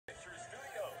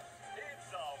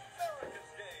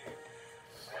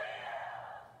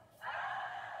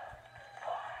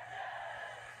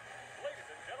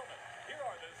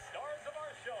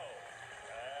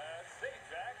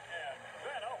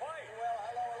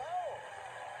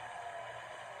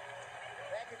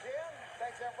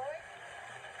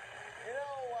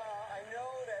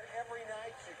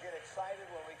excited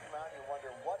when we come out and you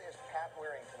wonder, what is Pat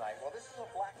wearing tonight? Well, this is a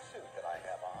black suit that I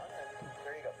have on, and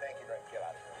there you go. Thank you. Right, get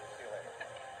out of here. We'll see you later.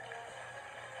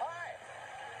 Hi.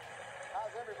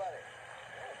 How's everybody?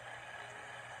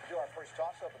 Do our first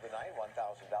toss-up of the night, $1,000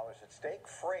 at stake.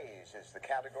 Phrase is the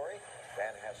category.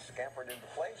 Van has scampered into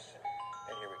place,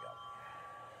 and here we go.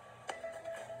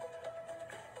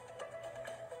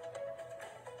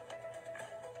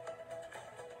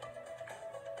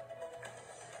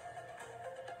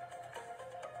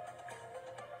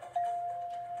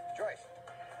 Joyce.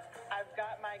 I've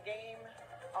got my game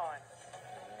on.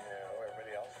 No,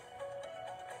 everybody else.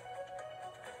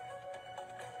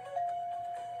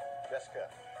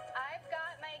 Jessica. I've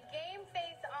got my game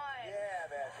face on. Yeah,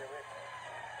 that's it.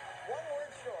 One word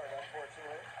short,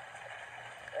 unfortunately.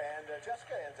 And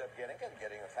Jessica ends up getting $1,000.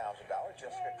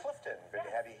 Jessica Clifton, good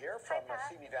to have you here from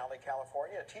Simi Valley,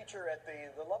 California, a teacher at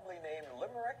the lovely name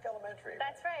Limerick Elementary.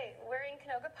 That's right. We're in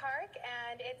Canoga Park,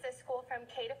 and it's a school from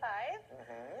K to 5.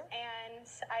 And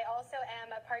I also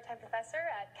am a part-time professor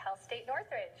at Cal State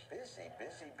Northridge. Busy.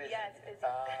 Yes, busy.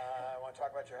 I want to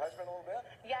talk about your husband a little bit?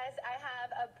 Yes, I have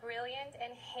a brilliant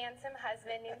and handsome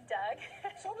husband named Doug.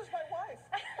 So does my wife.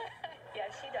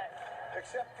 Yes, she does.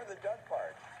 Except for the Doug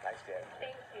part. Nice to have you.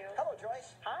 Thank you. Hello,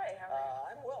 Joyce. Hi, how are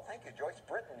you? I'm well, thank you. Joyce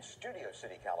Britton, Studio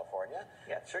City, California.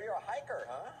 Yes. So you're a hiker,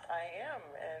 huh? I am,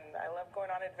 and I love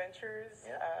going on adventures.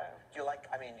 Yeah. Do you like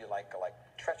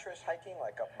treacherous hiking,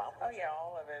 like up mountains? Oh, yeah,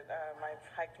 all of it. I've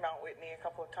hiked Mount Whitney a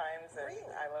couple of times, and Really?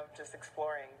 I love just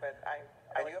exploring, but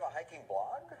And you have a hiking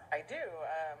blog? I do.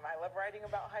 I love writing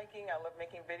about hiking. I love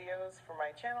making videos for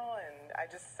my channel, and I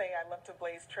just say I love to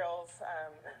blaze trails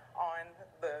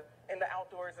in the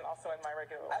outdoors and also in my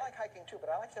regular life. I like hiking too,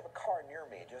 but I like to have a car near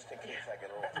me just in case I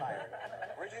get a little tired.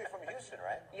 Originally from Houston,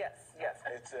 right? Yes.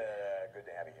 It's good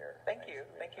to have you here. Thank you.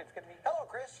 It's good to be here. Hello,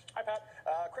 Chris. Hi, Pat.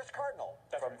 Chris Cardinal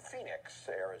from Phoenix,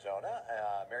 Arizona.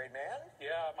 Married man?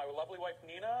 Yeah, my lovely wife,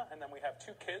 Nina, and then we have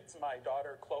 2 kids. My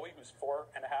daughter, Chloe, who's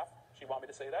 4.5. She wanted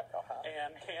me to say that.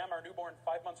 And Cam, our newborn,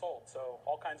 5 months old. So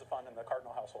all kinds of fun in the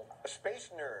Cardinal household. A space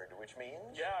nerd, which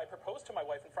means? Yeah, I proposed to my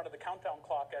wife in front of the countdown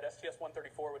clock at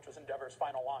STS-134, which was Endeavor's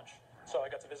final launch. So I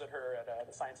got to visit her at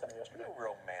the Science Center yesterday. You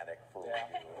romantic fool. Yeah.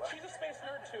 You. She's a space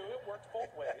nerd, too. It worked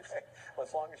both ways. Well,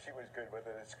 as long as she was good with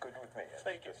it, it's good with me.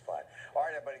 Thank you. Just fine. All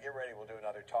right, everybody, get ready. We'll do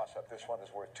another toss-up. This one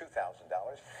is worth $2,000.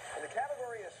 And the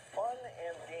category is fun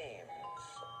and games.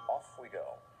 Off we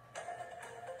go.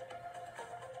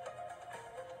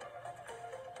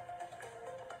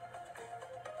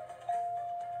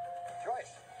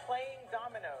 Joyce. Playing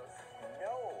dominoes.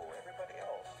 No, everybody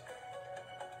else.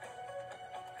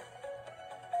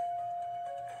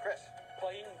 Chris.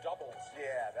 Playing doubles.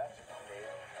 Yeah, that's neat.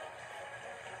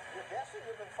 Your guesses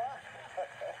have been fine.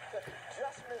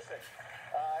 Just missing.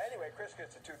 Anyway, Chris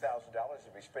gets the $2,000.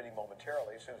 He'll be spinning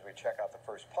momentarily as soon as we check out the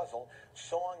first puzzle.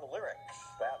 Song lyrics.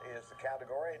 That is the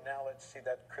category. Now let's see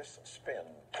that Chris spin.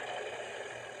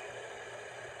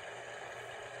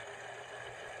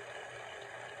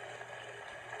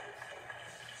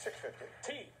 $650.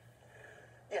 T.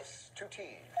 Yes, 2 T's.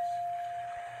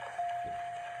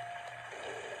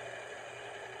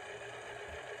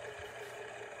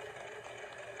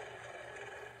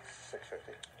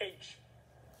 $650. H.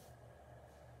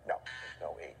 No, there's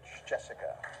no H.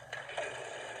 Jessica.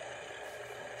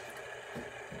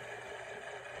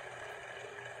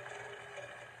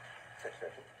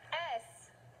 $650. S.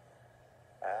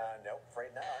 No,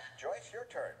 afraid not. Joyce, your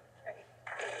turn. Okay.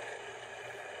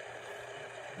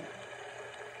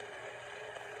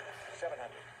 $700.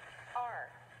 R.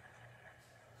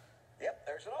 Yep,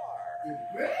 there's an R.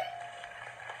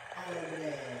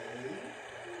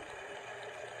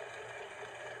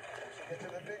 Once you get to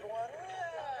the big one, that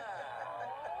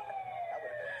would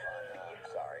have been fun. I'm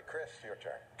sorry. Chris, your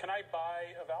turn. Can I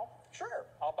buy a vowel? Sure.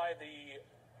 I'll buy the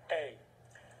A.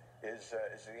 Is the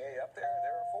A up there?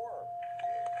 There are 4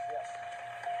 A's, yes.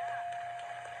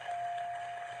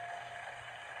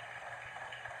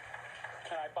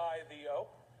 Can I buy the O?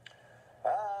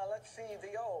 Let's see,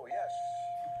 the O, yes.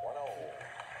 1 O.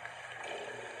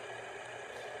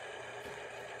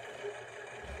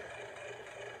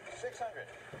 $600.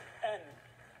 N.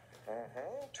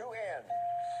 2 N's.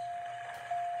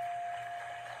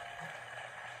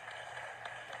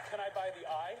 Can I buy the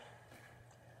I?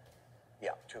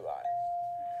 Yeah, 2 I's.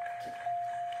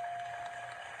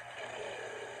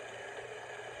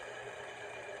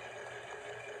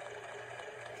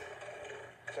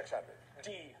 $600.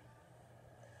 D.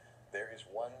 There is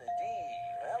 1 D.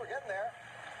 Well, we're getting there.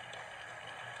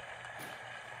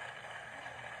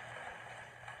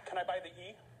 Can I buy the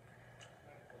E?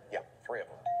 Yeah, 3 of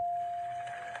them.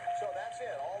 So that's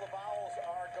it. All the vowels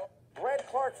are go.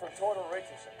 Clark from Toyota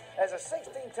Richardson. As a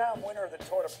 16-time winner of the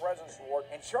Toyota President's Award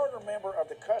and charter member of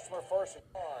the Customer First.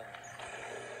 On.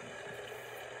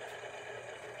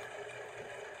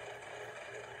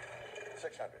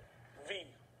 $600. V.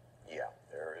 Yeah,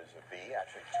 there is a B,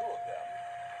 actually two of them.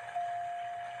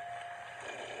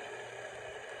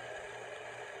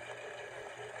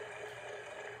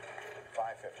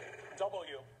 $550.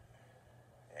 W.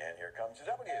 And here comes a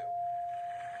W. Now,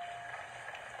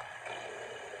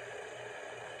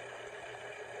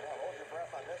 hold your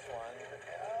breath on this one.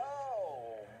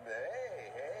 Oh,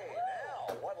 hey,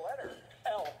 now, what letter?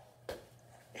 L.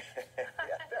 Yeah,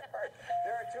 there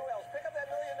are two L's. Pick up that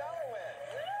 $1 million win.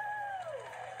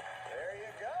 There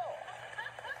you go.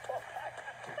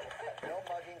 No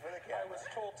mugging for the camera. I was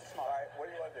told to All smile. right, what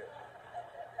do you want to do?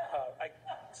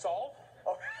 Solve.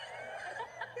 Oh.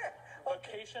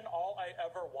 Vacation all I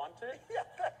ever wanted. Yeah,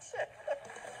 that's it.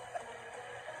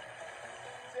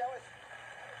 See how it's...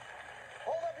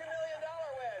 Hold up your $1 million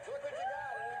wedge. Look what you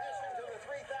got. In addition to the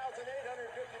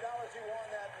 $3,850 you won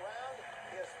that round,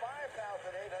 is $5,850.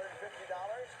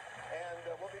 And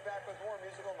we'll be back with more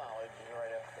musical knowledge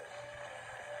right after this.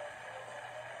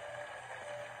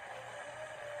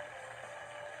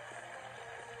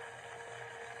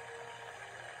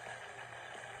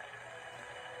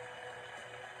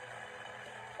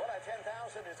 Well, that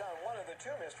 10,000 is on one of the two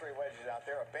mystery wedges out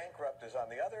there. A bankrupt is on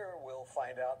the other. We'll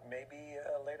find out maybe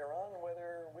later on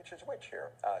which is which here.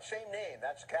 Same name.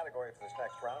 That's the category for this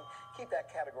next round. Keep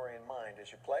that category in mind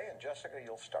as you play. And Jessica,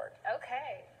 you'll start.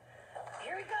 Okay.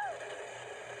 Here we go.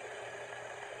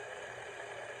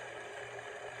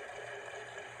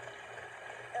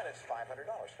 And it's $500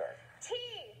 start. T.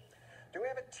 Do we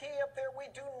have a T up there? We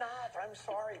do not. I'm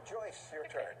sorry. Joyce, your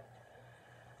turn.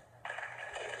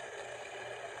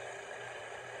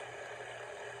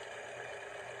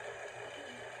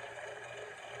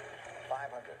 $500.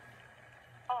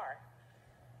 R.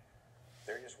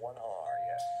 There is one R,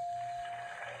 yes.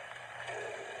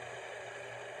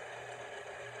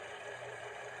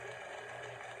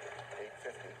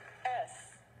 $850. S.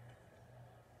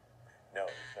 No,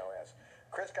 there's no S.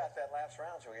 Chris got that last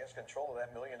round, so he has control of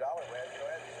that $1 million wedge. Go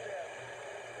ahead and spin.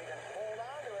 He can hold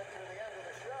on to it through the end of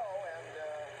the show and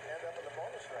end up in the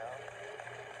bonus round.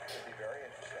 Could be very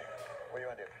interesting. What do you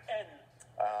want to do? N.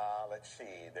 Let's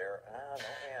see. There, no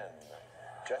N.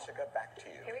 Jessica, back to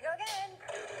you. Here we go again.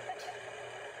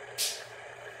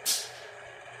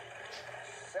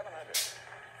 700.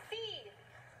 C.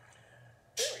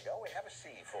 There we go. We have a C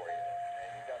for you. And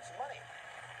you got some money.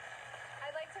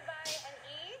 I'd like to buy an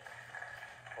E.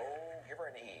 Oh, give her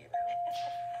an E.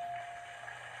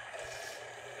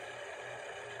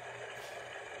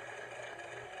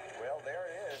 Well, there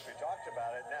it is. We talked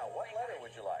about it. Now, what letter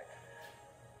would you like?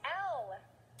 L.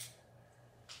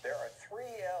 There are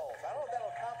three L's. I don't know if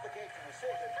that'll complicate the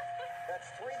decision. That's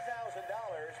 $3,000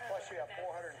 plus you have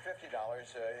 $450.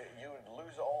 You would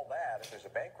lose all that if there's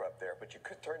a bankrupt there, but you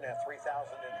could turn that $3,000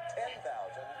 into $10,000.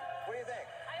 What do you think?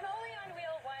 I'm only on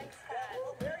wheel one, Pat.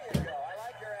 Well, there you go. I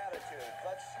like your attitude.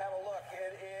 Let's have a look.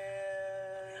 It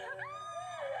is... There you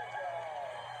go.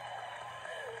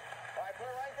 All right, put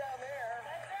it right down there.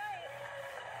 That's right.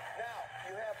 Now,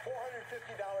 you have $450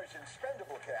 in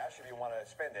spendable cash if you want to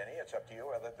spend any. It's up to you.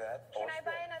 Other than that, Can I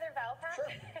buy another Valpak? Sure.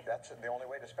 That's the only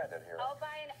way to spend it here. I'll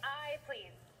buy an I,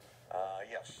 please.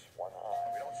 Yes, one eye.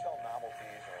 We don't sell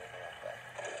novelties or anything like that.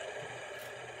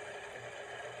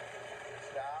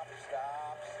 Stop.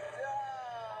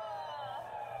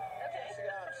 Okay.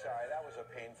 Jessica, I'm sorry. That was a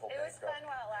painful It was bankrupt. fun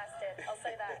while it lasted. I'll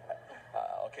say that.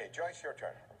 Okay, Joyce, your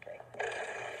turn. Okay.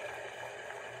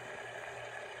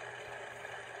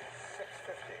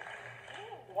 650.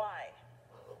 Y.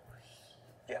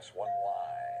 Yes, one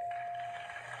Y.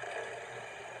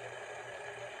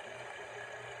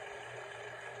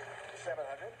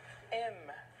 $700. M.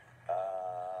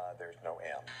 There's no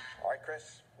M. All right,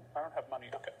 Chris. I don't have money.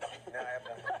 Okay. No, I have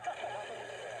nothing.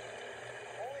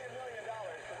 Only $1 million,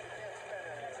 but you can't spend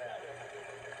any of that.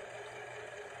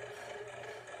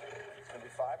 It's going to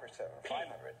be 5 or 7.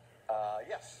 500.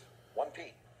 Yes, one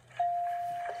P.